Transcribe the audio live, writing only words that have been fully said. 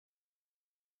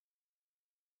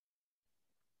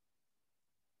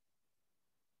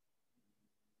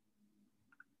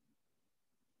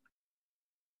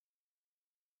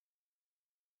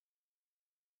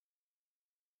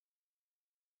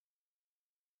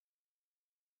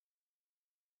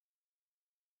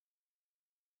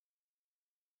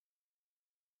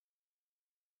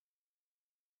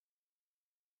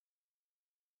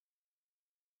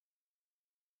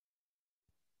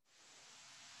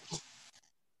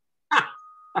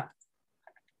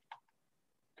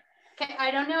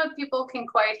I don't know if people can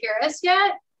quite hear us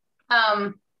yet.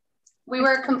 We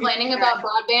were complaining about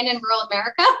broadband in rural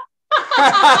America.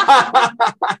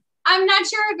 I'm not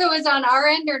sure if it was on our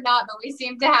end or not, but we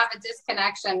seem to have a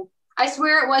disconnection. I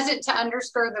swear it wasn't to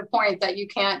underscore the point that you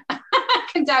can't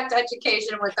conduct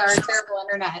education with our terrible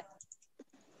internet.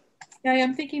 Yeah,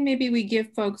 I'm thinking maybe we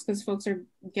give folks, because folks are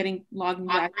getting logged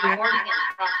back in.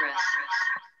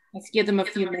 Let's give them a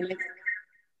few minutes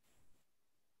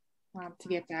to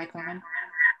get back on.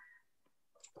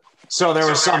 So there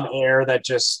was some error that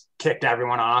just kicked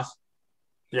everyone off.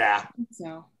 Yeah. I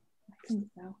think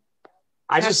so.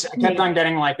 I kept on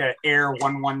getting like an error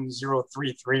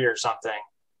 11033 or something.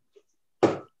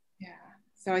 Yeah.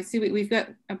 So I see we've got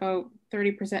about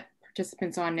 30%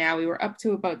 participants on now. We were up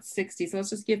to about 60. So let's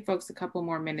just give folks a couple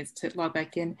more minutes to log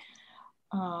back in.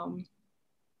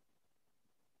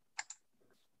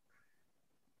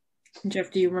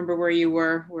 Jeff, do you remember where you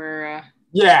were?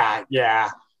 Yeah.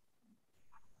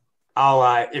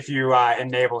 I'll, if you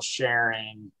enable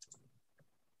sharing.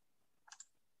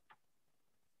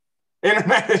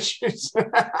 Internet issues.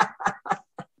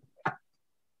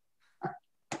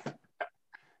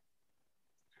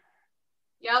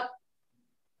 Yep.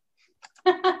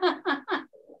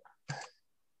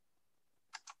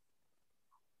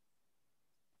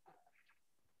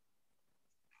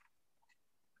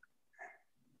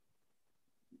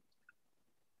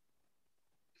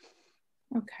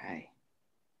 Okay.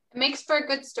 It makes for a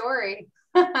good story.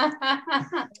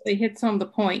 They hit some of the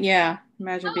point. Yeah.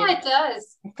 Imagine being it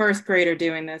does. A first grader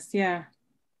doing this. Yeah.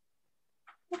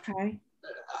 Okay.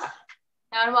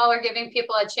 And while we're giving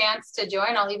people a chance to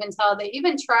join, I'll even tell they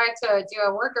even tried to do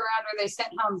a workaround where they sent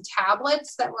home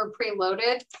tablets that were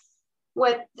preloaded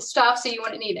with stuff so you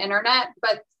wouldn't need internet,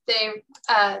 but they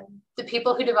the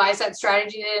people who devised that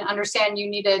strategy didn't understand you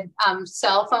needed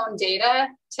cell phone data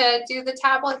to do the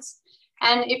tablets.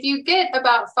 And if you get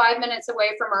about 5 minutes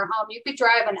away from our home, you could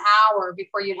drive an hour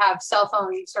before you'd have cell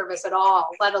phone service at all,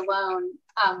 let alone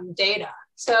data.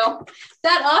 So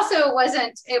that also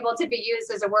wasn't able to be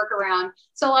used as a workaround.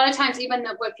 So a lot of times, even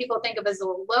what people think of as the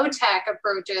low-tech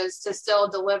approaches to still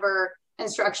deliver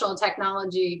instructional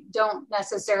technology don't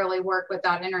necessarily work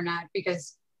without internet,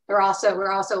 because we're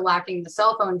also lacking the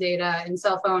cell phone data and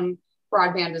cell phone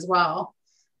broadband as well.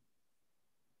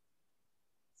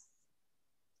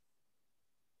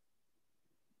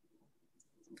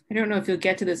 I don't know if you'll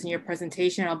get to this in your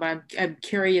presentation, but I'm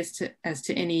curious as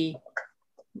to any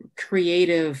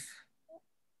creative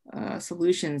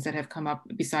solutions that have come up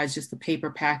besides just the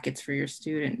paper packets for your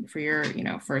student, for your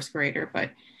first grader.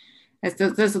 But as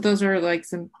those are like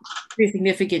some pretty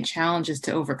significant challenges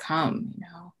to overcome.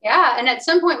 Yeah, and at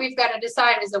some point we've got to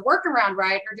decide, is the workaround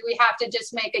right, or do we have to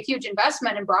just make a huge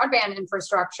investment in broadband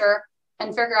infrastructure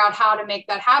and figure out how to make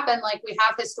that happen, like we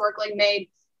have historically made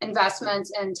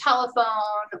investments in telephone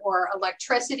or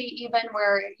electricity, even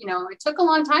where, it took a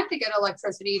long time to get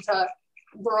electricity to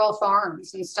rural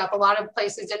farms and stuff. A lot of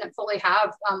places didn't fully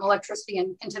have electricity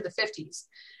into the 50s.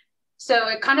 So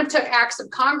it kind of took acts of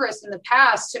Congress in the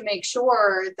past to make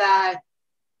sure that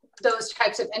those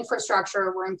types of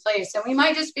infrastructure were in place. And we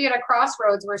might just be at a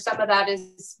crossroads where some of that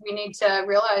is, we need to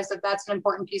realize that that's an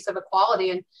important piece of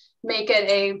equality and make it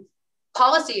a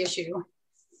policy issue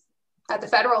at the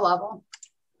federal level.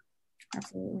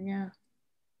 Absolutely, yeah.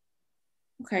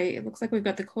 Okay, it looks like we've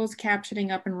got the closed captioning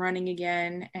up and running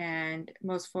again, and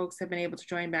most folks have been able to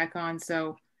join back on.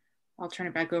 So I'll turn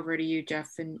it back over to you,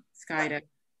 Jeff and Sky, to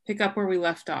pick up where we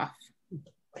left off.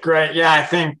 Great. Yeah, I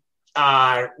think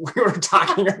we were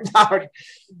talking about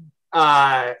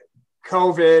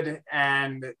COVID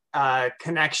and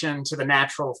connection to the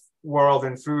natural world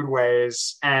and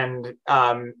foodways, and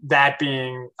that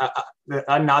being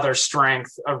another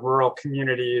strength of rural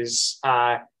communities.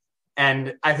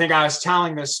 And I think I was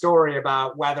telling this story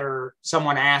about whether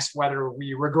someone asked whether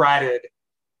we regretted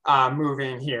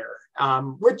moving here,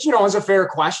 which, is a fair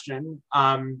question,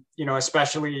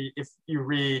 especially if you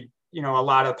read, a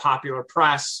lot of popular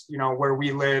press, where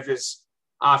we live is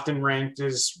often ranked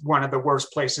as one of the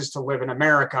worst places to live in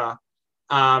America.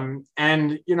 And,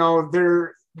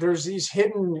 there's these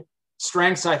hidden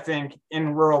strengths, I think,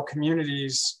 in rural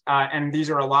communities, and these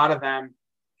are a lot of them,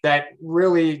 that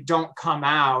really don't come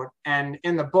out. And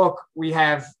in the book, we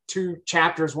have 2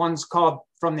 chapters. One's called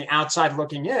From the Outside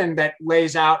Looking In, that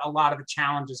lays out a lot of the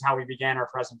challenges, how we began our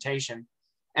presentation.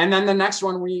 And then the next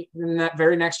one, in that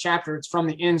very next chapter, it's From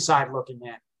the Inside Looking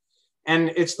In.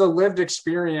 And it's the lived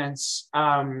experience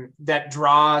that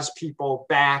draws people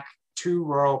back to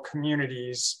rural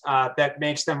communities, that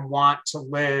makes them want to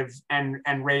live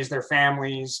and raise their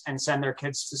families and send their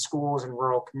kids to schools in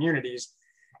rural communities.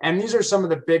 And these are some of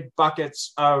the big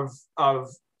buckets of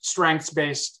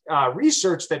strengths-based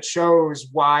research that shows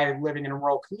why living in a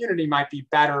rural community might be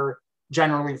better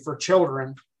generally for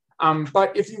children.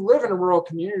 But if you live in a rural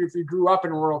community, if you grew up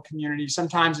in a rural community,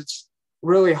 sometimes it's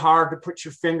really hard to put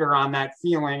your finger on that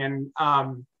feeling.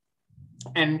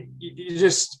 And you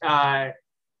just, I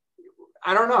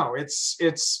don't know,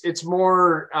 it's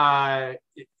more,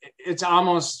 it's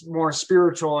almost more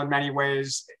spiritual in many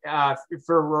ways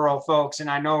for rural folks.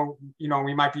 And I know,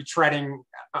 we might be treading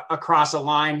across a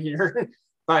line here,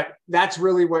 but that's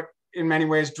really what in many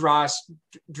ways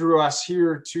drew us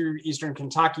here to Eastern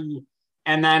Kentucky.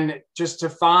 And then just to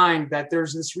find that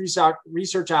there's this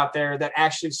research out there that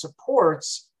actually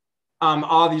supports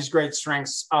all these great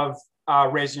strengths of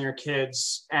raising your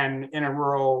kids and in a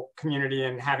rural community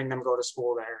and having them go to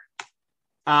school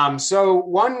there. So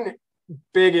one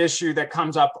big issue that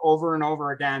comes up over and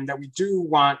over again that we do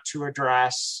want to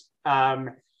address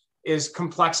is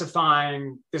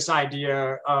complexifying this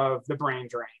idea of the brain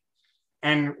drain.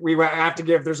 And we have to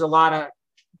there's a lot of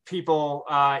people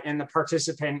in the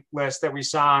participant list that we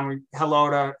saw, and we hello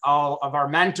to all of our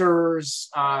mentors,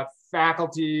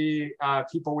 faculty,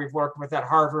 people we've worked with at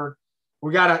Harvard.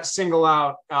 We got to single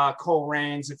out Cole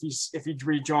Raines if he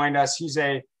rejoined us. He's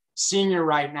a senior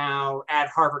right now at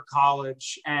Harvard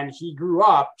College, and he grew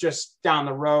up just down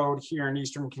the road here in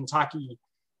Eastern Kentucky.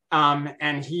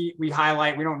 And we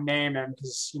highlight, we don't name him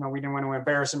because we didn't want to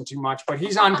embarrass him too much, but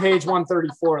he's on page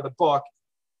 134 of the book.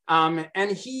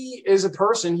 And he is a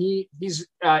person, he's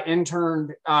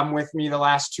interned with me the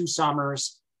last 2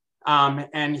 summers,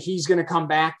 and he's going to come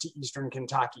back to Eastern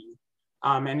Kentucky.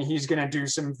 And he's going to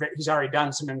he's already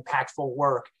done some impactful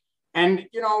work. And,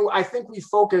 I think we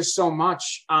focus so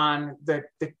much on the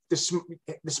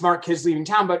smart kids leaving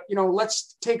town, but,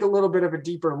 let's take a little bit of a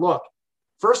deeper look.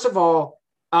 First of all,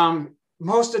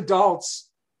 most adults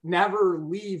never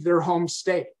leave their home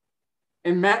state.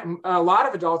 And a lot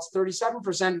of adults,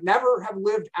 37%, never have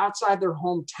lived outside their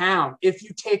hometown if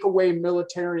you take away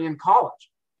military and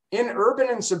college. In urban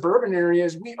and suburban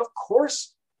areas, we, of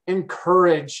course,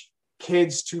 encourage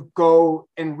kids to go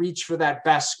and reach for that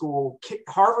best school.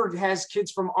 Harvard has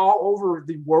kids from all over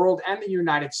the world and the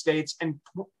United States, and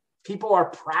people are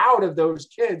proud of those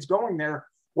kids going there,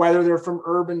 whether they're from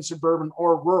urban, suburban,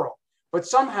 or rural. But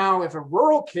somehow, if a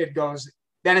rural kid goes,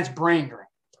 then it's brain drain.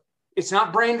 It's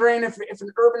not brain drain if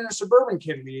an urban or suburban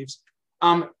kid leaves.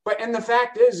 And the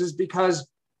fact is because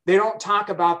they don't talk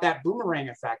about that boomerang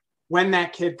effect when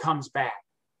that kid comes back.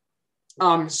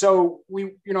 So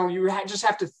you just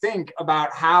have to think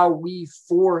about how we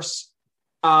force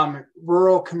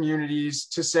rural communities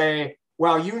to say,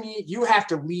 well, you have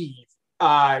to leave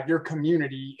your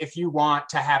community if you want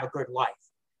to have a good life.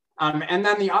 And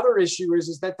then the other issue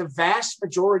is that the vast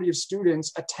majority of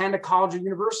students attend a college or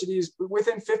university is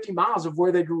within 50 miles of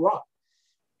where they grew up.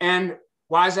 And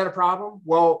why is that a problem?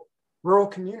 Well, rural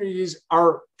communities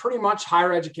are pretty much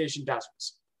higher education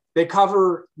deserts. They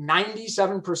cover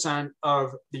 97%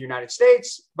 of the United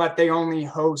States, but they only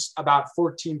host about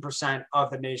 14% of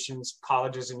the nation's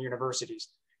colleges and universities.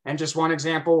 And just one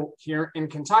example here in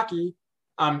Kentucky,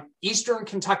 Eastern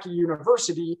Kentucky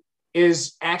University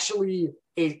is actually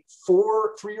a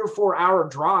 3 or 4 hour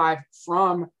drive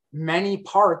from many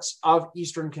parts of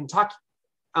Eastern Kentucky.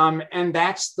 And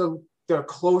that's the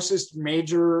closest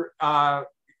major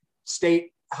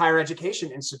state higher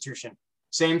education institution.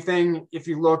 Same thing if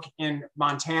you look in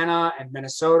Montana and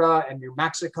Minnesota and New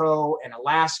Mexico and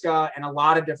Alaska and a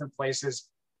lot of different places.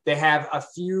 They have a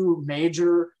few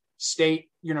major state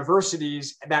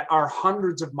universities that are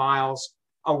hundreds of miles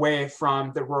away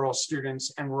from the rural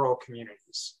students and rural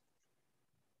communities.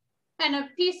 And a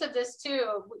piece of this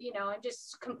too, and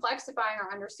just complexifying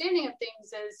our understanding of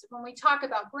things is when we talk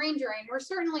about brain drain, we're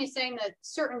certainly saying that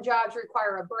certain jobs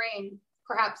require a brain,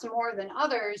 perhaps more than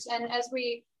others. And as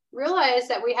we realize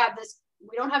that we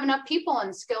don't have enough people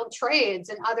in skilled trades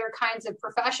and other kinds of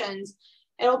professions,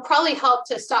 it'll probably help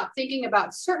to stop thinking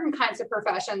about certain kinds of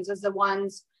professions as the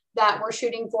ones that we're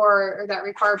shooting for or that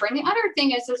require brain. The other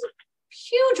thing is there's a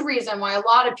huge reason why a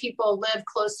lot of people live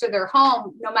close to their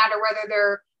home, no matter whether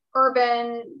they're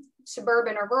urban,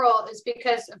 suburban, or rural, is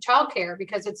because of childcare,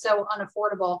 because it's so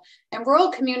unaffordable. And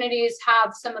rural communities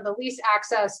have some of the least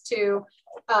access to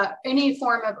any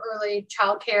form of early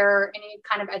childcare, any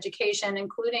kind of education,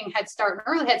 including Head Start. And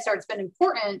early Head Start's been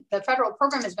important. The federal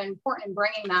program has been important in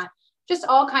bringing that. Just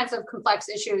all kinds of complex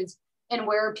issues in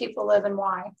where people live and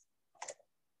why.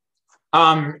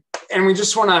 And we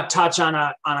just want to touch on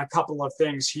a couple of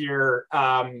things here.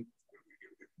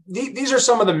 These are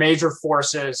some of the major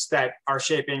forces that are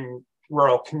shaping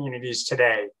rural communities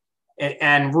today.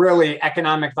 and really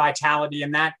economic vitality.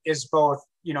 And that is both,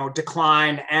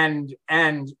 decline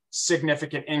and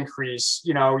significant increase.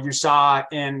 You saw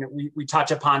we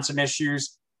touch upon some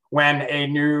issues when a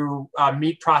new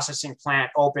meat processing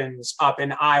plant opens up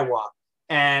in Iowa,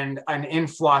 and an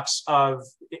influx of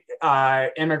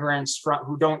immigrants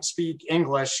who don't speak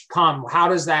English come. How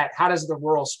does the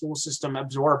rural school system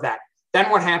absorb that? Then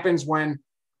what happens when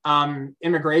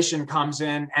immigration comes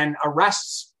in and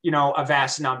arrests, a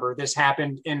vast number? This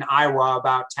happened in Iowa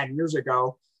about 10 years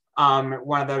ago.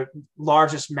 One of the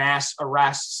largest mass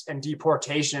arrests and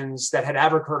deportations that had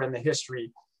ever occurred in the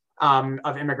history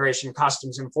of immigration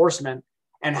customs enforcement,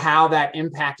 and how that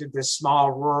impacted this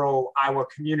small rural Iowa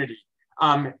community.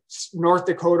 North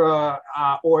Dakota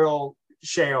oil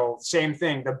shale, same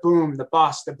thing, the boom, the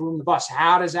bust, the boom, the bust.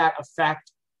 How does that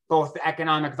affect both the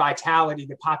economic vitality,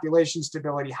 the population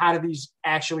stability? How do these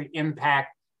actually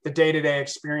impact the day-to-day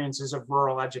experiences of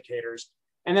rural educators?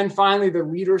 And then finally, the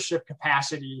leadership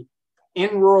capacity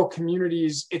in rural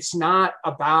communities. It's not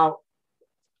about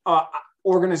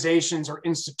organizations or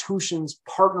institutions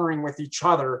partnering with each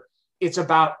other. It's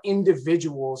about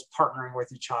individuals partnering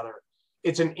with each other.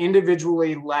 It's an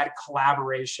individually led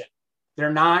collaboration.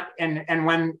 They're not, and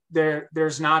when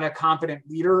there's not a competent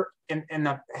leader in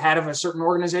the head of a certain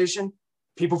organization,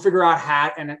 people figure out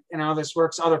how, and how this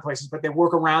works other places, but they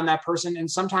work around that person. And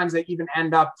sometimes they even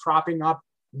end up propping up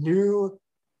new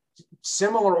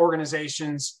similar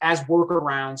organizations as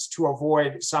workarounds to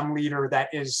avoid some leader that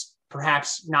is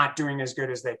perhaps not doing as good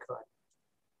as they could.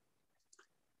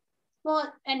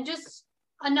 Well, and just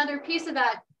another piece of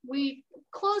that, we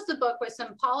closed the book with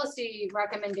some policy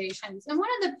recommendations. And one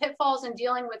of the pitfalls in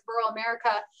dealing with rural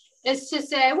America is to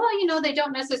say, well, they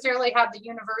don't necessarily have the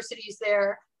universities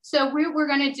there. So what we're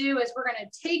going to do is we're going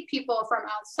to take people from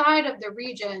outside of the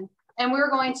region, and we're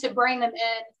going to bring them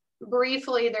in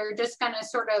briefly. They're just going to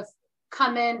sort of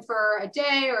come in for a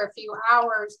day or a few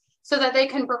hours so that they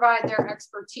can provide their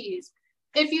expertise.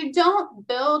 If you don't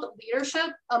build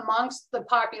leadership amongst the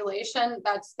population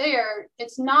that's there,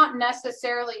 it's not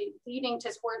necessarily leading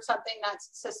towards something that's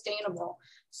sustainable.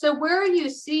 So where you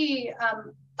see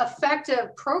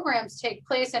effective programs take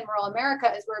place in rural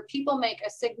America is where people make a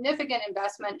significant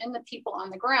investment in the people on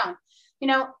the ground.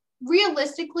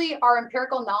 Realistically, our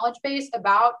empirical knowledge base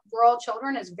about rural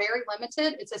children is very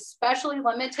limited. It's especially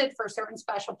limited for certain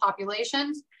special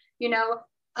populations.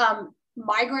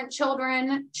 Migrant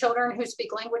children, children who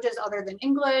speak languages other than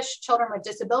English, children with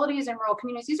disabilities in rural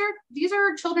communities. These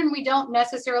are children we don't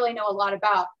necessarily know a lot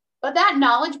about, but that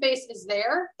knowledge base is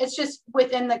there. It's just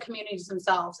within the communities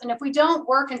themselves. And if we don't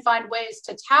work and find ways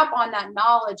to tap on that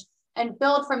knowledge and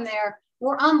build from there,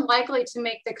 we're unlikely to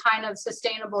make the kind of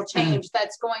sustainable change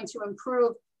that's going to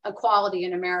improve equality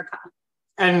in America.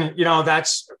 And,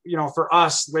 that's, for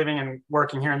us living and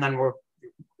working here, and then we'll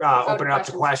open it up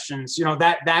to questions.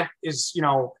 That is,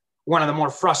 one of the more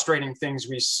frustrating things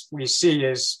we see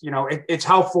is, it's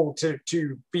helpful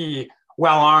to be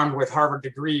well armed with Harvard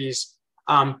degrees,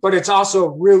 but it's also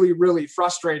really, really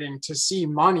frustrating to see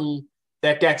money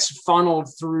that gets funneled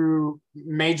through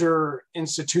major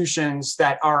institutions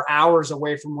that are hours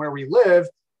away from where we live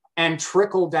and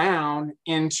trickle down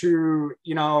into,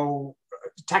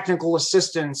 technical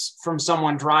assistance from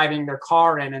someone driving their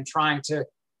car in and trying to,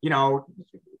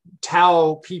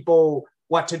 tell people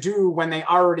what to do when they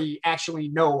already actually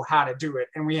know how to do it.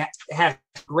 And we have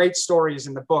great stories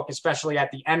in the book, especially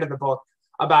at the end of the book,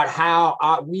 about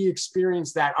how we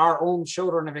experienced that. Our own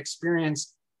children have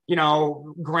experienced,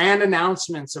 grand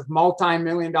announcements of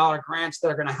multi-million-dollar grants that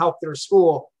are going to help their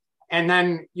school. And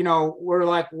then, we're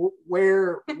like,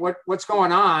 what's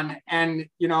going on? And,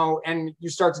 and you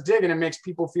start to dig, and it makes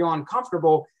people feel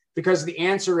uncomfortable because the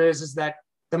answer is that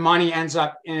the money ends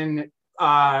up in,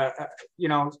 a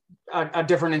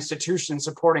different institution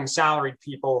supporting salaried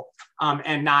people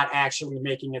and not actually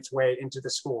making its way into the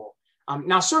school.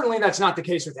 Now, certainly that's not the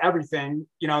case with everything.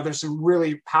 There's some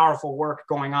really powerful work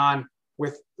going on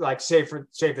with like Save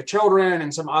the Children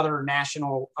and some other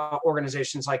national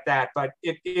organizations like that, but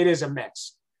it is a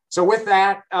mix. So with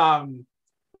that,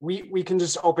 we can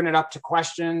just open it up to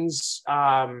questions.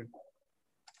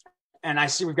 And I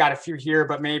see we've got a few here,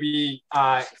 but maybe.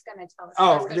 She's going to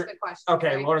tell us the questions,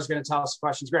 okay, right? Laura's going to tell us the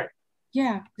questions. Great.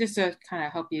 Yeah, just to kind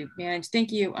of help you manage.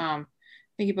 Thank you. Thank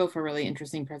you both for a really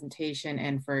interesting presentation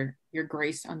and for your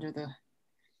grace under the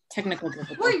technical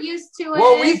difficulties. We're used to it.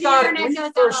 Well, we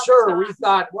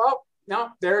thought, well, no,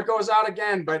 there it goes out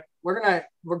again. But we're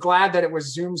glad that it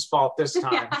was Zoom's fault this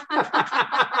time.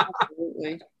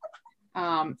 Absolutely.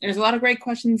 There's a lot of great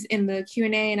questions in the Q&A,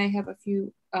 and I have a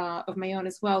few of my own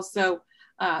as well. So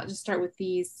just start with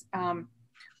these.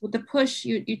 with the push,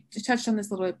 you touched on this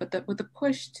a little bit, but with the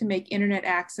push to make internet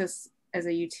access as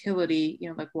a utility,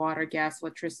 like water, gas,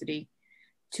 electricity,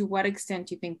 to what extent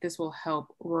do you think this will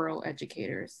help rural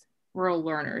educators, rural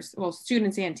learners, well,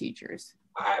 students and teachers?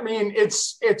 I mean,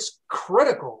 it's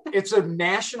critical. It's a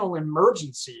national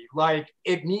emergency. Like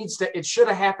it should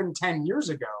have happened 10 years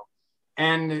ago.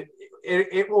 And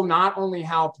it will not only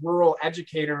help rural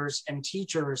educators and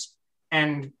teachers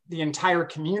and the entire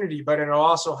community, but it'll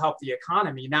also help the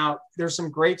economy. Now, there's some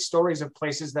great stories of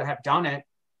places that have done it.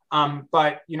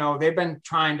 But, they've been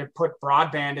trying to put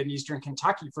broadband in Eastern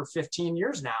Kentucky for 15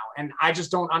 years now. And I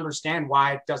just don't understand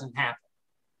why it doesn't happen.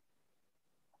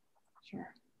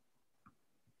 Sure.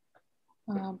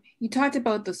 You talked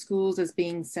about the schools as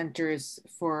being centers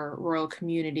for rural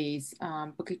communities,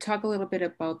 but could you talk a little bit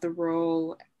about the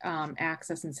role,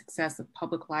 access, and success of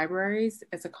public libraries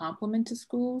as a complement to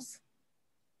schools?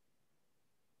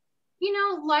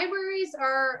 Libraries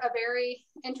are a very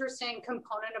interesting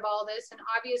component of all this. And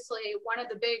obviously one of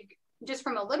the big, just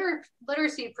from a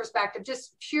literacy perspective,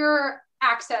 just pure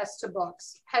access to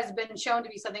books has been shown to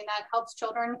be something that helps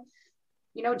children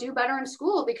do better in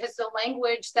school, because the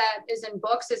language that is in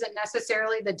books isn't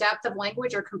necessarily the depth of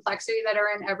language or complexity that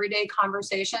are in everyday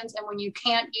conversations. And when you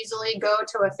can't easily go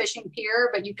to a fishing pier,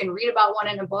 but you can read about one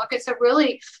in a book, it's a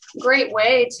really great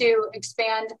way to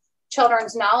expand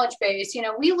children's knowledge base.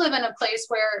 We live in a place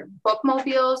where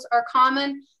bookmobiles are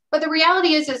common, but the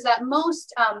reality is that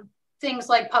most things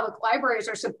like public libraries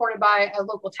are supported by a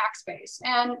local tax base.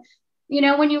 And,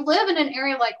 when you live in an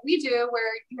area like we do,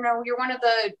 where, you're one of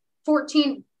the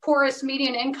 14 poorest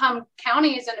median income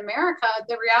counties in America,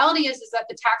 the reality is that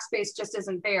the tax base just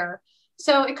isn't there.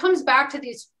 So it comes back to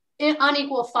these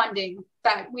unequal funding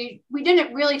that we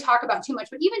didn't really talk about too much,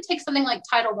 but even take something like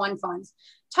Title I funds.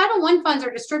 Title I funds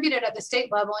are distributed at the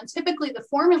state level, and typically the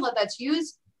formula that's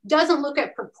used doesn't look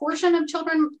at proportion of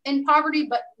children in poverty,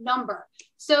 but number.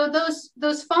 So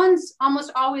those funds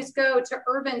almost always go to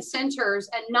urban centers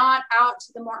and not out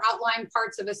to the more outlying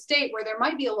parts of a state where there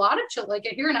might be a lot of children. Like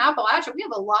here in Appalachia, we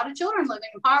have a lot of children living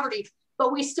in poverty,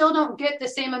 but we still don't get the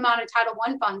same amount of Title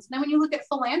I funds. And then when you look at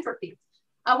philanthropy,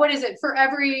 what is it? For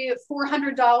every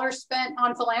 $400 spent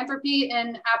on philanthropy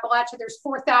in Appalachia, there's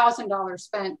 $4,000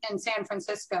 spent in San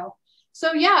Francisco.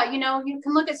 So yeah, you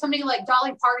can look at somebody like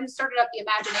Dolly Parton started up the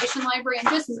Imagination Library, and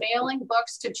just mailing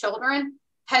books to children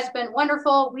has been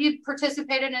wonderful. We've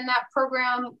participated in that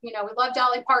program. We love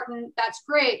Dolly Parton. That's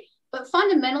great. But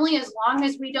fundamentally, as long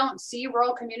as we don't see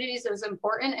rural communities as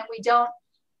important and we don't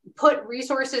put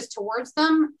resources towards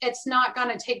them, it's not going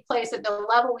to take place at the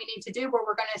level we need to do, where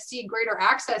we're going to see greater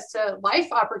access to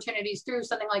life opportunities through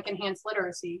something like enhanced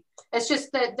literacy. It's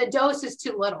just that the dose is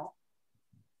too little.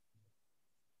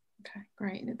 Okay,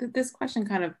 great. This question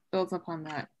kind of builds upon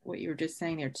that, what you were just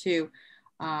saying there too.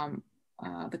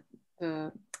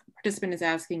 The participant is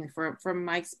asking, from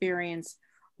my experience,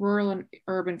 rural and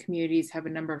urban communities have a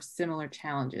number of similar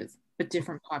challenges, but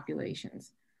different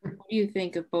populations. What do you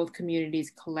think of both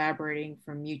communities collaborating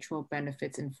for mutual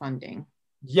benefits and funding?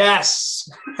 Yes,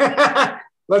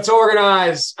 let's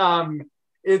organize. Absolutely.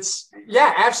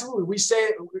 We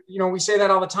say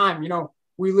that all the time.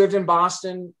 We lived in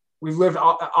Boston. We've lived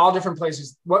all different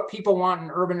places. What people want in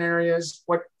urban areas,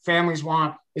 what families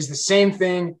want, is the same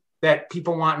thing that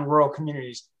people want in rural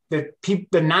communities. The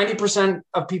 90%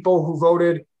 of people who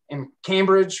voted in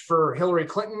Cambridge for Hillary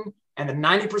Clinton and the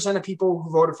 90% of people who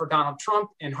voted for Donald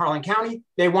Trump in Harlan County,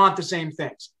 they want the same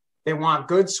things. They want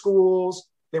good schools.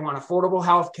 They want affordable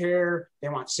health care. They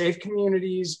want safe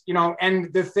communities.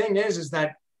 And the thing is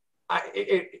that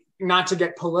not to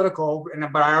get political,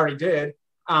 but I already did.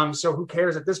 So who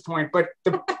cares at this point? But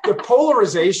the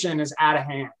polarization is out of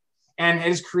hand and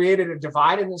has created a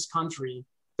divide in this country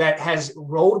that has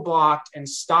roadblocked and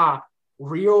stopped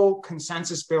real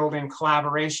consensus building,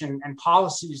 collaboration, and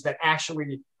policies that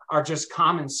actually are just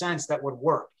common sense that would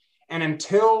work. And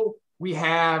until we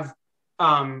have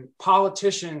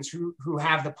politicians who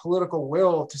have the political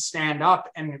will to stand up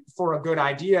and for a good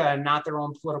idea and not their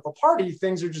own political party,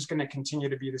 things are just going to continue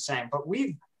to be the same. But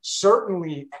we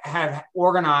certainly have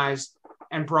organized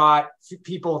and brought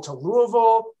people to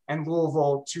Louisville and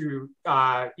Louisville to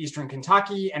Eastern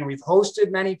Kentucky. And we've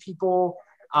hosted many people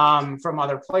from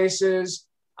other places.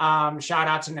 Shout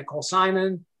out to Nicole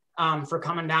Simon for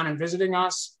coming down and visiting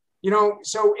us.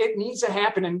 So it needs to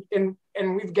happen. And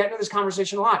we've gotten into this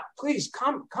conversation a lot. Please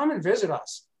come and visit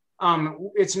us.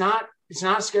 It's not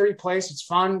a scary place. It's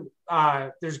fun.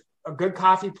 There's a good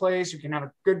coffee place. You can have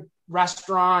a good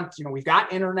restaurant. We've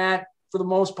got internet for the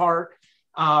most part.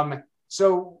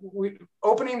 So we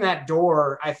opening that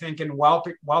door, I think, and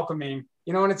welcoming,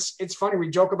 You know, and it's funny, we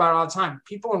joke about it all the time.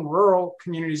 People in rural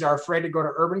communities are afraid to go to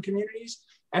urban communities,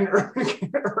 and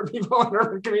people in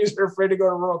urban communities are afraid to go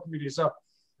to rural communities. So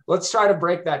let's try to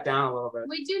break that down a little bit.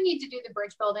 We do need to do the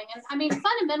bridge building. And I mean,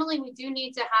 fundamentally, we do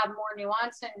need to have more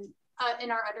nuance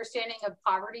in our understanding of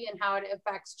poverty and how it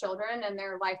affects children and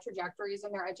their life trajectories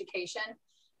and their education.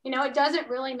 You know, it doesn't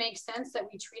really make sense that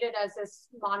we treat it as this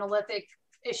monolithic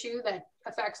issue that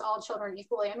affects all children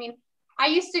equally. I mean, I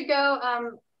used to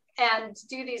go and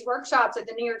do these workshops at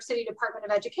the New York City Department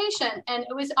of Education. And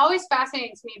it was always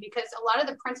fascinating to me because a lot of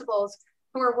the principals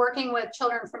who were working with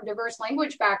children from diverse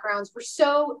language backgrounds were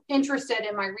so interested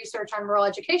in my research on rural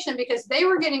education because they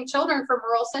were getting children from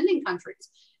rural sending countries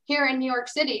here in New York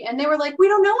City. And they were like, we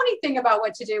don't know anything about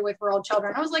what to do with rural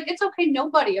children. I was like, it's okay.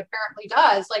 Nobody apparently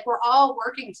does. Like, we're all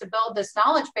working to build this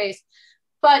knowledge base,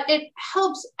 but it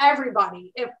helps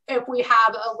everybody if we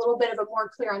have a little bit of a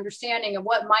more clear understanding of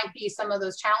what might be some of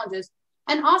those challenges.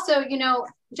 And also, you know,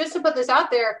 just to put this out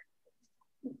there,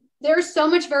 there's so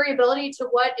much variability to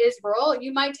what is rural.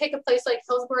 You might take a place like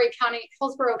Hillsborough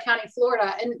County,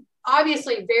 Florida, and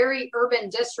obviously very urban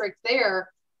district there.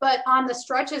 But on the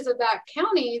stretches of that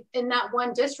county, in that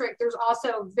one district, there's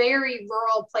also very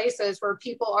rural places where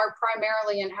people are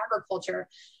primarily in agriculture.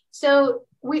 So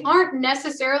we aren't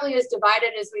necessarily as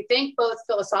divided as we think, both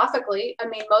philosophically. I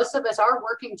mean, most of us are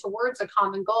working towards a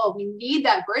common goal. We need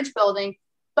that bridge building,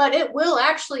 but it will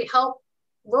actually help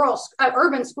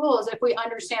urban schools if we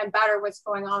understand better what's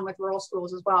going on with rural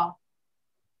schools as well.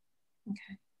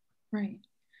 Okay, right.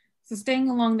 So staying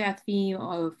along that theme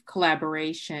of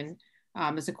collaboration,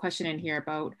 there's a question in here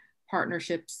about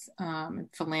partnerships and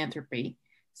philanthropy.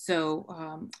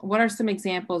 So what are some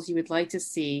examples you would like to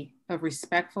see of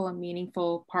respectful and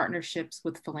meaningful partnerships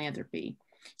with philanthropy?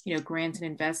 You know, grants and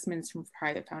investments from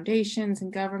private foundations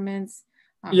and governments.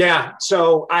 Yeah,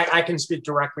 so I can speak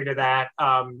directly to that.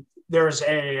 There's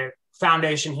a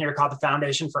foundation here called the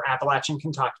Foundation for Appalachian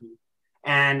Kentucky,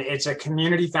 and it's a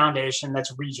community foundation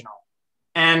that's regional.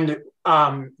 And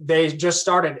they just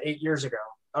started 8 years ago,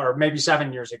 or maybe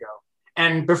 7 years ago.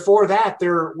 And before that,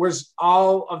 there was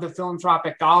all of the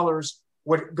philanthropic dollars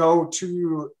would go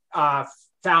to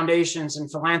foundations and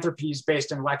philanthropies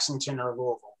based in Lexington or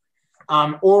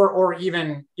Louisville, or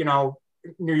even, you know,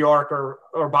 New York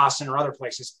or Boston or other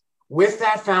places. With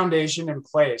that foundation in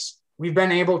place, we've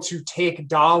been able to take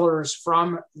dollars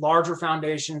from larger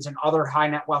foundations and other high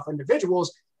net wealth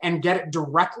individuals and get it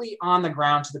directly on the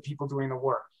ground to the people doing the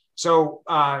work. So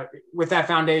with that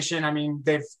foundation, I mean,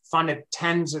 they've funded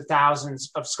tens of thousands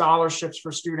of scholarships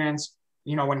for students.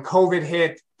 You know, when COVID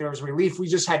hit, there was relief. We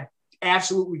just had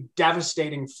absolutely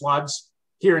devastating floods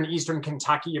here in Eastern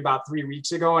Kentucky about 3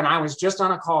 weeks ago. And I was just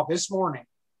on a call this morning,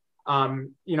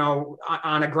 you know,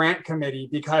 on a grant committee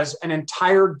because an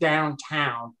entire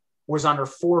downtown was under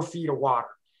 4 feet of water,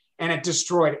 and it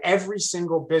destroyed every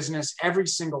single business, every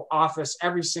single office,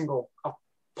 every single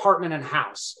apartment and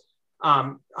house.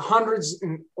 Hundreds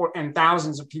and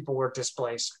thousands of people were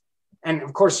displaced. And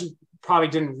of course, you probably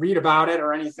didn't read about it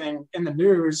or anything in the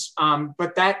news,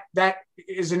 but that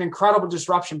is an incredible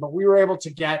disruption. But we were able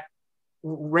to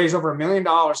raise over $1 million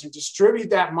and distribute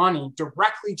that money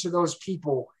directly to those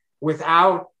people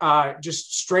without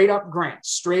just straight up grants,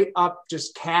 straight up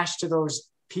just cash to those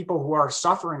people who are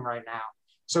suffering right now.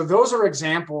 So those are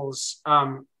examples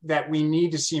that we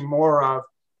need to see more of,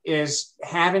 is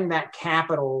having that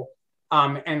capital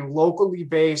and locally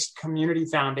based community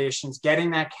foundations,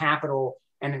 getting that capital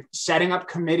and setting up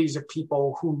committees of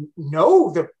people who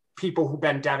know the people who've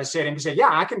been devastated and say, yeah,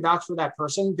 I can vouch for that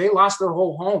person. They lost their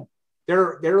whole home.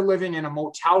 They're living in a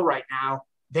motel right now.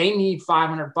 They need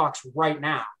 $500 right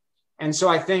now. And so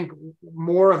I think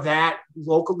more of that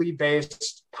locally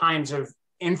based kinds of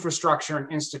infrastructure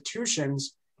and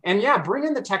institutions, and yeah, bring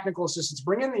in the technical assistants,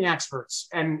 bring in the experts,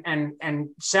 and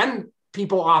send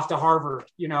people off to Harvard,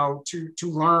 you know, to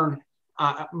learn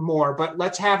more. But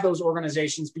let's have those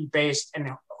organizations be based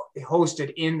and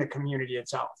hosted in the community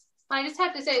itself. I just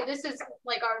have to say, this is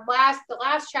like the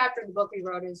last chapter of the book we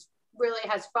wrote really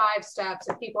has 5 steps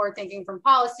if people are thinking from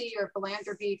policy or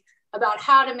philanthropy about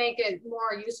how to make it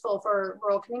more useful for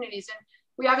rural communities. And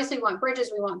we obviously want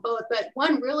bridges, we want both, but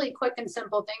one really quick and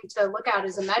simple thing to look at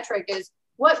as a metric is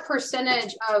what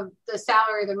percentage of the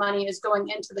salary or the money is going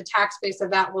into the tax base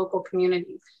of that local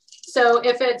community. So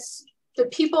if it's the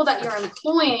people that you're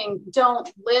employing don't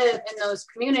live in those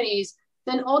communities,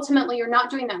 then ultimately you're not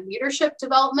doing that leadership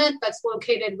development that's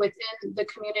located within the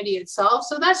community itself.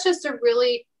 So that's just a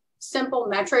really simple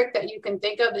metric that you can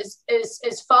think of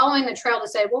is following the trail to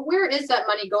say, well, where is that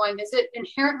money going? Is it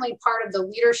inherently part of the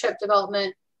leadership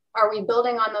development? Are we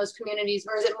building on those communities,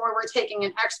 or is it more we're taking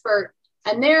an expert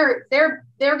and they're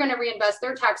going to reinvest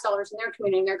their tax dollars in their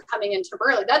community, and they're coming into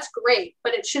Burley. That's great,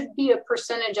 but it should be a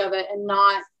percentage of it and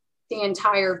not the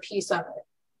entire piece of it.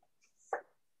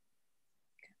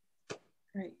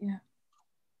 Great, yeah.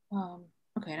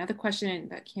 Okay, another question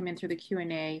that came in through the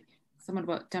Q&A, somewhat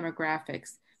about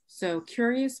demographics. So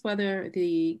curious whether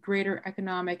the greater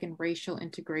economic and racial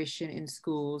integration in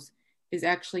schools is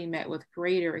actually met with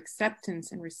greater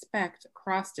acceptance and respect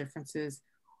across differences,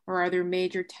 or are there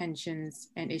major tensions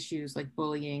and issues like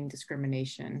bullying,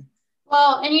 discrimination?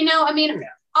 Well, and I mean,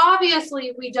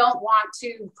 obviously we don't want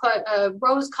to put a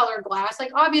rose-colored glass.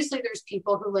 Like, obviously there's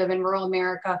people who live in rural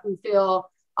America who feel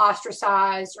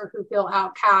ostracized or who feel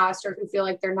outcast or who feel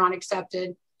like they're not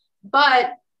accepted.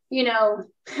 But,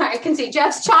 I can see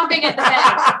Jeff's chomping at the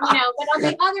bit, but on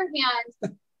the other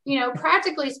hand,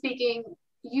 practically speaking,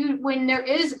 when there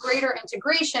is greater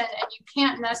integration and you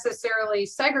can't necessarily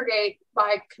segregate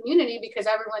by community because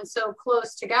everyone's so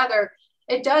close together,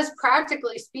 it does,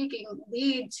 practically speaking,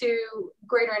 lead to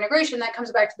greater integration. That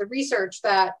comes back to the research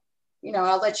that,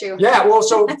 I'll let you. Yeah, well,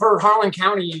 so for Harlan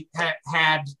County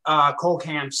had coal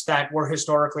camps that were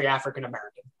historically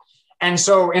African-American. And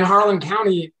so in Harlan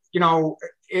County,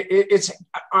 it's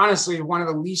honestly one of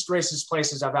the least racist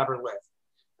places I've ever lived.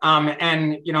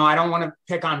 And, I don't want to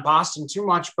pick on Boston too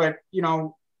much, but,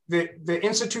 the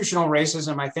institutional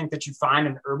racism I think that you find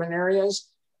in urban areas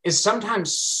is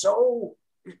sometimes so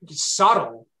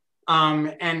subtle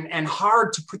and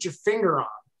hard to put your finger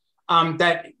on,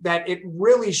 that it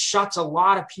really shuts a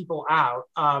lot of people out.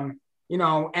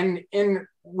 And in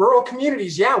rural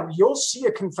communities, yeah, you'll see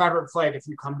a Confederate flag if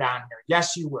you come down here.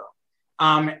 Yes, you will.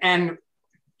 And,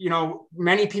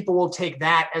 many people will take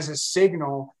that as a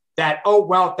signal that, oh,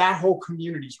 well, that whole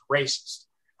community is racist.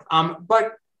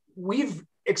 But we've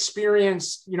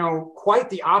experienced, quite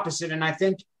the opposite. And I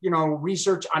think,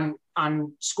 research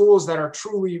on schools that are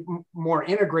truly more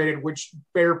integrated, which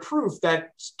bear proof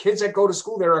that kids that go to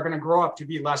school there are going to grow up to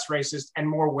be less racist and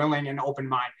more willing and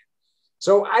open-minded.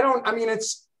 So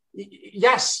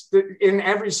yes, in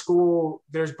every school,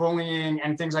 there's bullying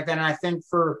and things like that. And I think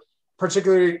for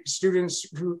particularly students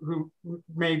who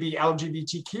may be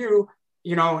LGBTQ,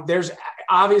 there's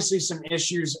obviously some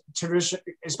issues,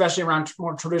 especially around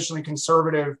more traditionally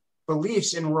conservative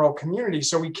beliefs in rural communities.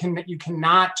 So you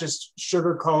cannot just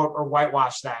sugarcoat or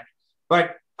whitewash that.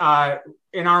 But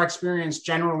in our experience,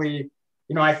 generally,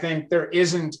 I think there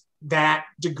isn't that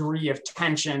degree of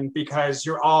tension because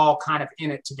you're all kind of in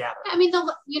it together. I mean,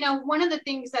 one of the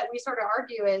things that we sort of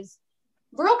argue is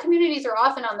rural communities are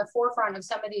often on the forefront of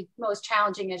some of the most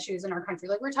challenging issues in our country.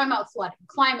 Like, we're talking about flooding,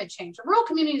 climate change. Rural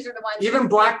communities are the ones. Even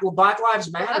Black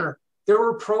Lives Matter.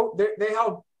 They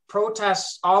held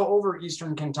protests all over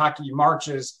Eastern Kentucky,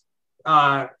 marches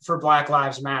for Black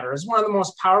Lives Matter. It's one of the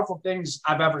most powerful things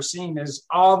I've ever seen is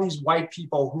all these white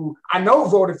people who I know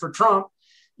voted for Trump,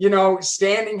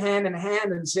 standing hand in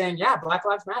hand and saying, yeah, Black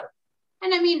Lives Matter.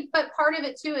 And I mean, but part of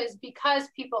it too is because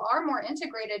people are more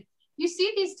integrated, you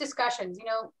see these discussions,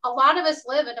 a lot of us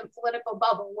live in a political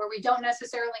bubble where we don't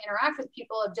necessarily interact with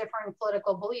people of different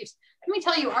political beliefs. Let me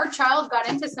tell you, our child got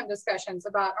into some discussions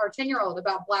about our 10-year-old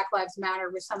about Black Lives Matter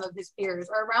with some of his peers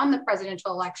or around the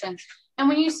presidential election. And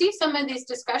when you see some of these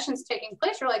discussions taking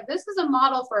place, you're like, this is a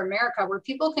model for America where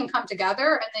people can come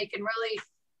together and they can really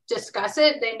discuss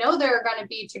it. They know they're going to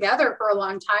be together for a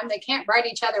long time. They can't write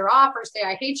each other off or say,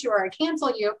 I hate you or I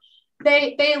cancel you.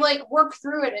 They like work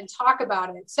through it and talk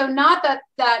about it. So not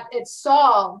that it's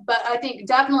solved, but I think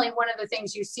definitely one of the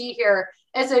things you see here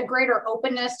is a greater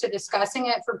openness to discussing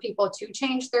it for people to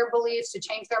change their beliefs, to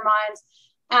change their minds.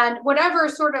 And whatever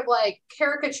sort of like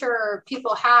caricature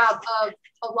people have of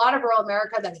a lot of rural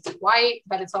America, that it's white,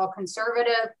 that it's all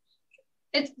conservative.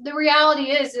 The reality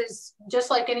is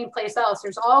just like any place else,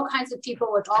 there's all kinds of people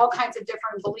with all kinds of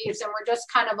different beliefs, and we're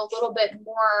just kind of a little bit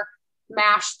more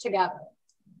mashed together.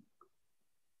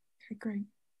 Okay, great.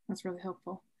 That's really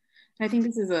helpful. And I think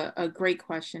this is a great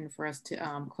question for us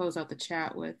to close out the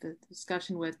chat with, the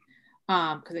discussion with,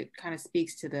 because it kind of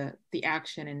speaks to the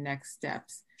action and next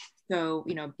steps. So,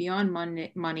 beyond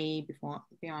money,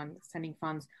 beyond sending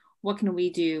funds, what can we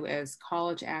do as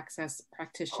college access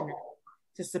practitioners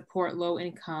to support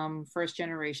low-income,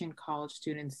 first-generation college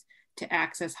students to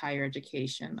access higher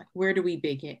education? Like, where do we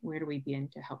begin? Where do we begin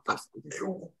to help those students?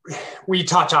 We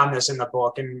touch on this in the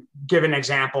book and give an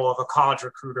example of a college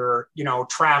recruiter,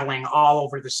 traveling all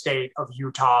over the state of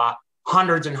Utah,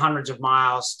 hundreds and hundreds of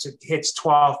miles to hit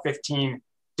 12, 15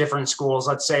 different schools.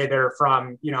 Let's say they're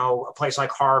from, a place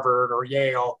like Harvard or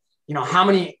Yale. How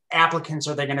many applicants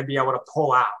are they going to be able to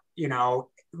pull out,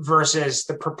 versus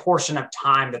the proportion of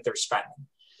time that they're spending?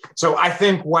 So I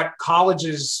think what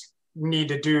colleges need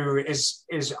to do is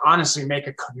honestly make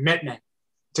a commitment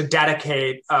to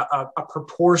dedicate a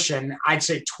proportion, I'd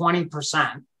say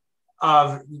 20%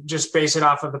 of, just base it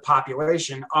off of the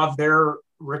population, of their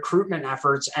recruitment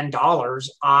efforts and dollars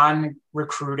on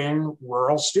recruiting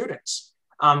rural students.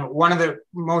 One of the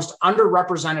most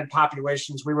underrepresented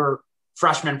populations, we were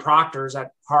freshman proctors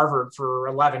at Harvard for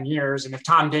 11 years. And if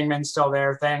Tom Dingman's still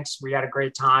there, thanks, we had a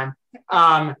great time.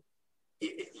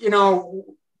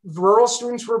 Rural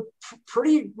students were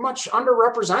pretty much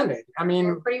underrepresented. I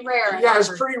mean, pretty rare. Yeah,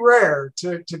 it's pretty rare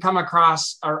to come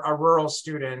across a rural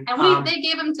student. And they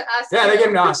gave them to us. Yeah, they gave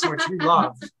them to us, which we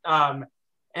loved.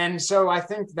 And so I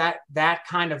think that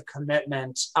kind of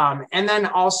commitment, and then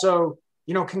also,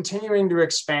 continuing to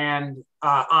expand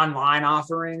online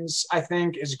offerings, I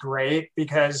think is great,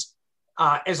 because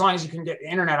as long as you can get the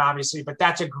internet, obviously, but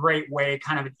that's a great way,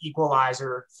 kind of an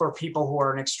equalizer for people who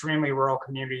are in extremely rural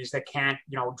communities that can't,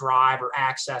 drive or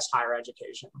access higher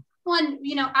education. One,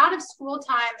 out of school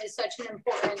time is such an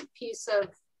important piece of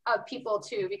people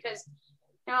too, because,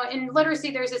 in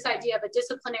literacy, there's this idea of a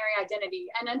disciplinary identity.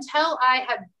 And until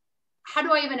how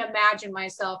do I even imagine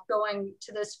myself going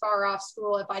to this far off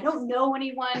school if I don't know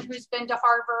anyone who's been to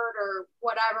Harvard or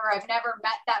whatever? I've never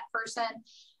met that person.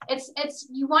 It's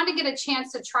you want to get a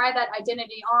chance to try that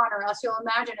identity on, or else you'll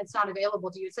imagine it's not available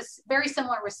to you. It's very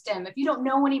similar with STEM. If you don't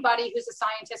know anybody who's a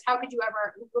scientist, how could you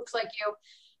ever, who looks like you?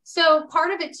 So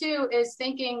part of it too is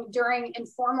thinking during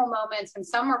informal moments and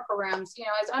summer programs,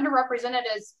 as underrepresented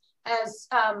as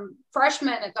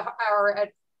freshmen at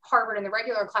Harvard in the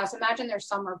regular class, imagine their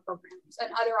summer programs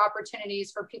and other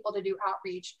opportunities for people to do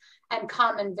outreach and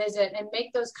come and visit and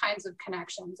make those kinds of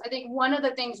connections. I think one of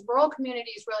the things rural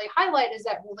communities really highlight is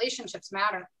that relationships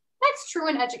matter. That's true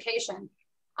in education,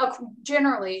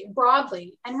 generally,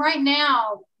 broadly. And right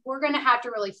now, we're going to have to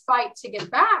really fight to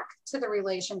get back to the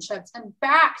relationships and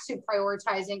back to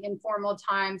prioritizing informal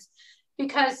times,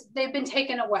 because they've been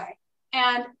taken away.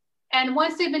 And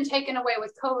once they've been taken away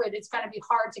with COVID, it's going to be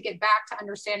hard to get back to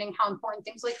understanding how important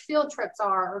things like field trips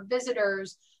are, or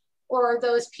visitors, or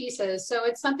those pieces. So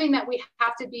it's something that we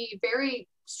have to be very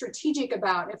strategic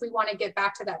about if we want to get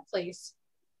back to that place.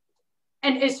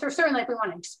 And it's certainly if we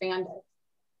want to expand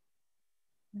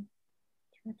it.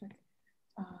 Terrific.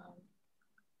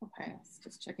 Okay, let's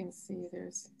just checking to see.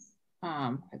 There's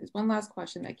one last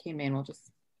question that came in. We'll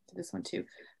just do this one too.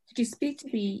 Could you speak to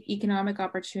the economic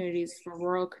opportunities for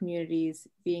rural communities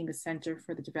being the center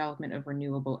for the development of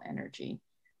renewable energy?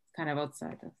 It's kind of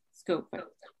outside the scope,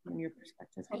 but from your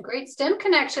perspective. A great STEM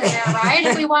connection there, right?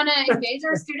 If we want to engage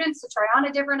our students to try on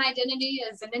a different identity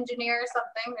as an engineer or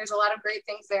something, there's a lot of great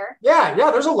things there. Yeah,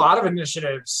 there's a lot of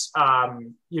initiatives,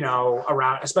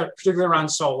 around, particularly around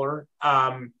solar,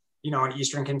 in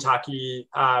Eastern Kentucky.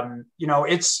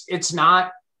 It's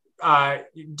not,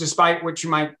 despite what you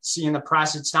might see in the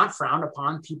press, it's not frowned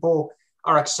upon. People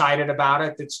are excited about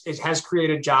it. It has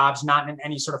created jobs, not in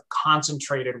any sort of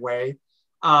concentrated way.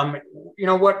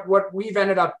 What we've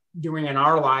ended up doing in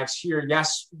our lives here,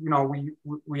 yes,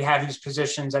 we have these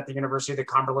positions at the University of the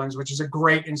Cumberlands, which is a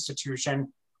great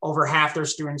institution. Over half their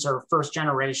students are first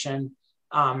generation,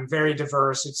 very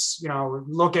diverse. It's,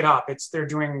 look it up. They're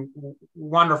doing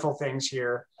wonderful things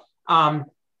here.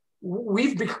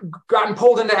 We've gotten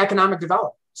pulled into economic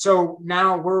development. So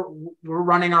now we're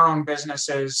running our own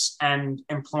businesses and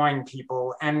employing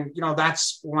people. And,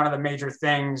 that's one of the major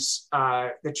things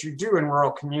that you do in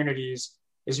rural communities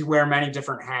is you wear many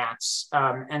different hats.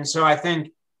 And so I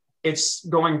think it's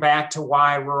going back to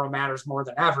why rural matters more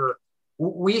than ever.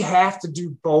 We have to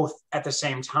do both at the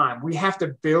same time. We have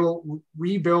to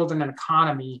rebuild an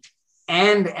economy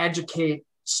and educate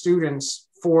students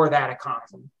for that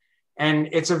economy. And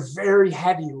it's a very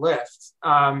heavy lift.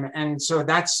 And so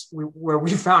that's where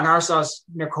we found ourselves.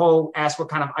 Nicole asked what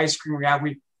kind of ice cream we have.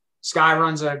 Sky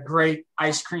runs a great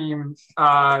ice cream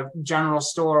general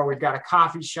store. We've got a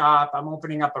coffee shop. I'm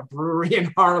opening up a brewery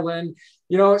in Harlan.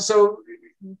 So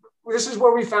this is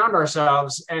where we found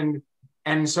ourselves. And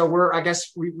so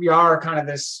we are kind of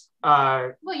this.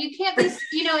 Well, you can't be,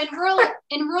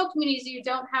 in rural communities, you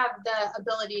don't have the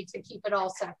ability to keep it all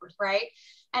separate, right?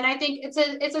 And I think it's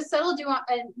a subtle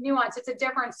nuance. It's a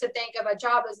difference to think of a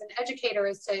job as an educator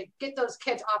is to get those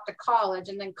kids off to college,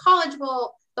 and then college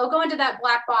they'll go into that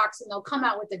black box and they'll come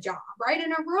out with a job, right?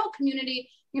 In a rural community,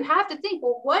 you have to think,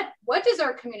 well, what does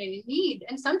our community need?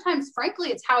 And sometimes,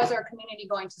 frankly, it's how is our community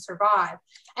going to survive?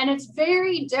 And it's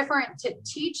very different to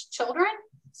teach children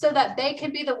so that they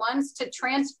can be the ones to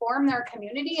transform their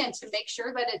community and to make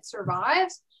sure that it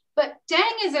survives. But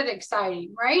dang, is it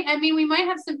exciting, right? I mean, we might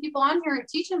have some people on here who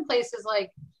teach in places like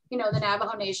the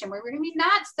Navajo Nation, where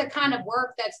that's the kind of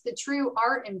work that's the true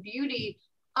art and beauty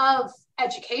of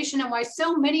education, and why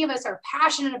so many of us are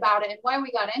passionate about it and why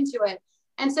we got into it.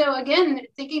 And so again,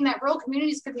 thinking that rural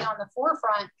communities could be on the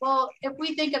forefront. Well, if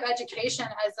we think of education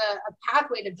as a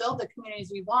pathway to build the communities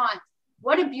we want,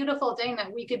 what a beautiful thing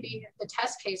that we could be the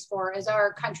test case for as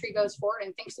our country goes forward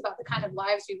and thinks about the kind of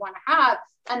lives we want to have,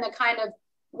 and the kind of,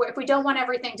 if we don't want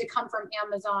everything to come from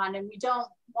Amazon and we don't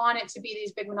want it to be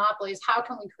these big monopolies, how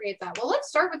can we create that? Well, let's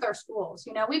start with our schools.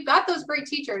 We've got those great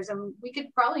teachers and we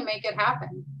could probably make it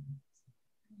happen.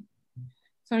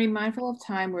 So be mindful of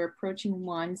time. We're approaching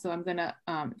 1. So I'm gonna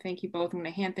thank you both. I'm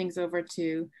gonna hand things over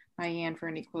to Diane for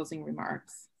any closing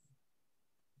remarks.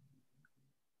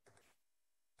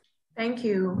 Thank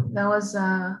you. That was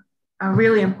a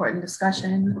really important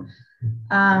discussion.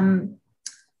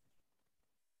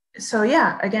 So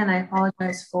yeah, again, I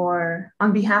apologize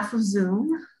on behalf of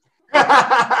Zoom.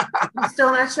 I'm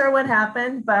still not sure what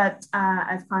happened, but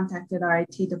I've contacted our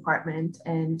IT department,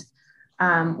 and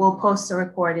we'll post a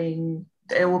recording.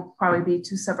 It will probably be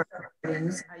 2 separate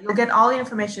recordings. You'll get all the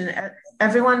information.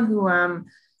 Everyone who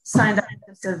signed up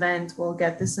for this event will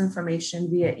get this information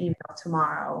via email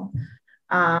tomorrow.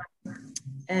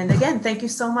 And again, thank you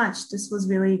so much. This was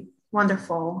really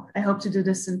wonderful. I hope to do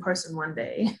this in person one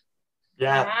day.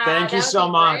 Yeah, thank you so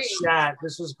much. Yeah,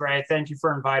 this was great. Thank you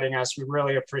for inviting us. We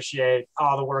really appreciate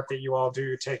all the work that you all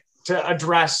do to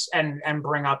address and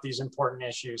bring up these important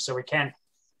issues. So we can't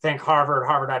thank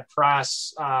Harvard Ed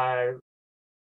Press,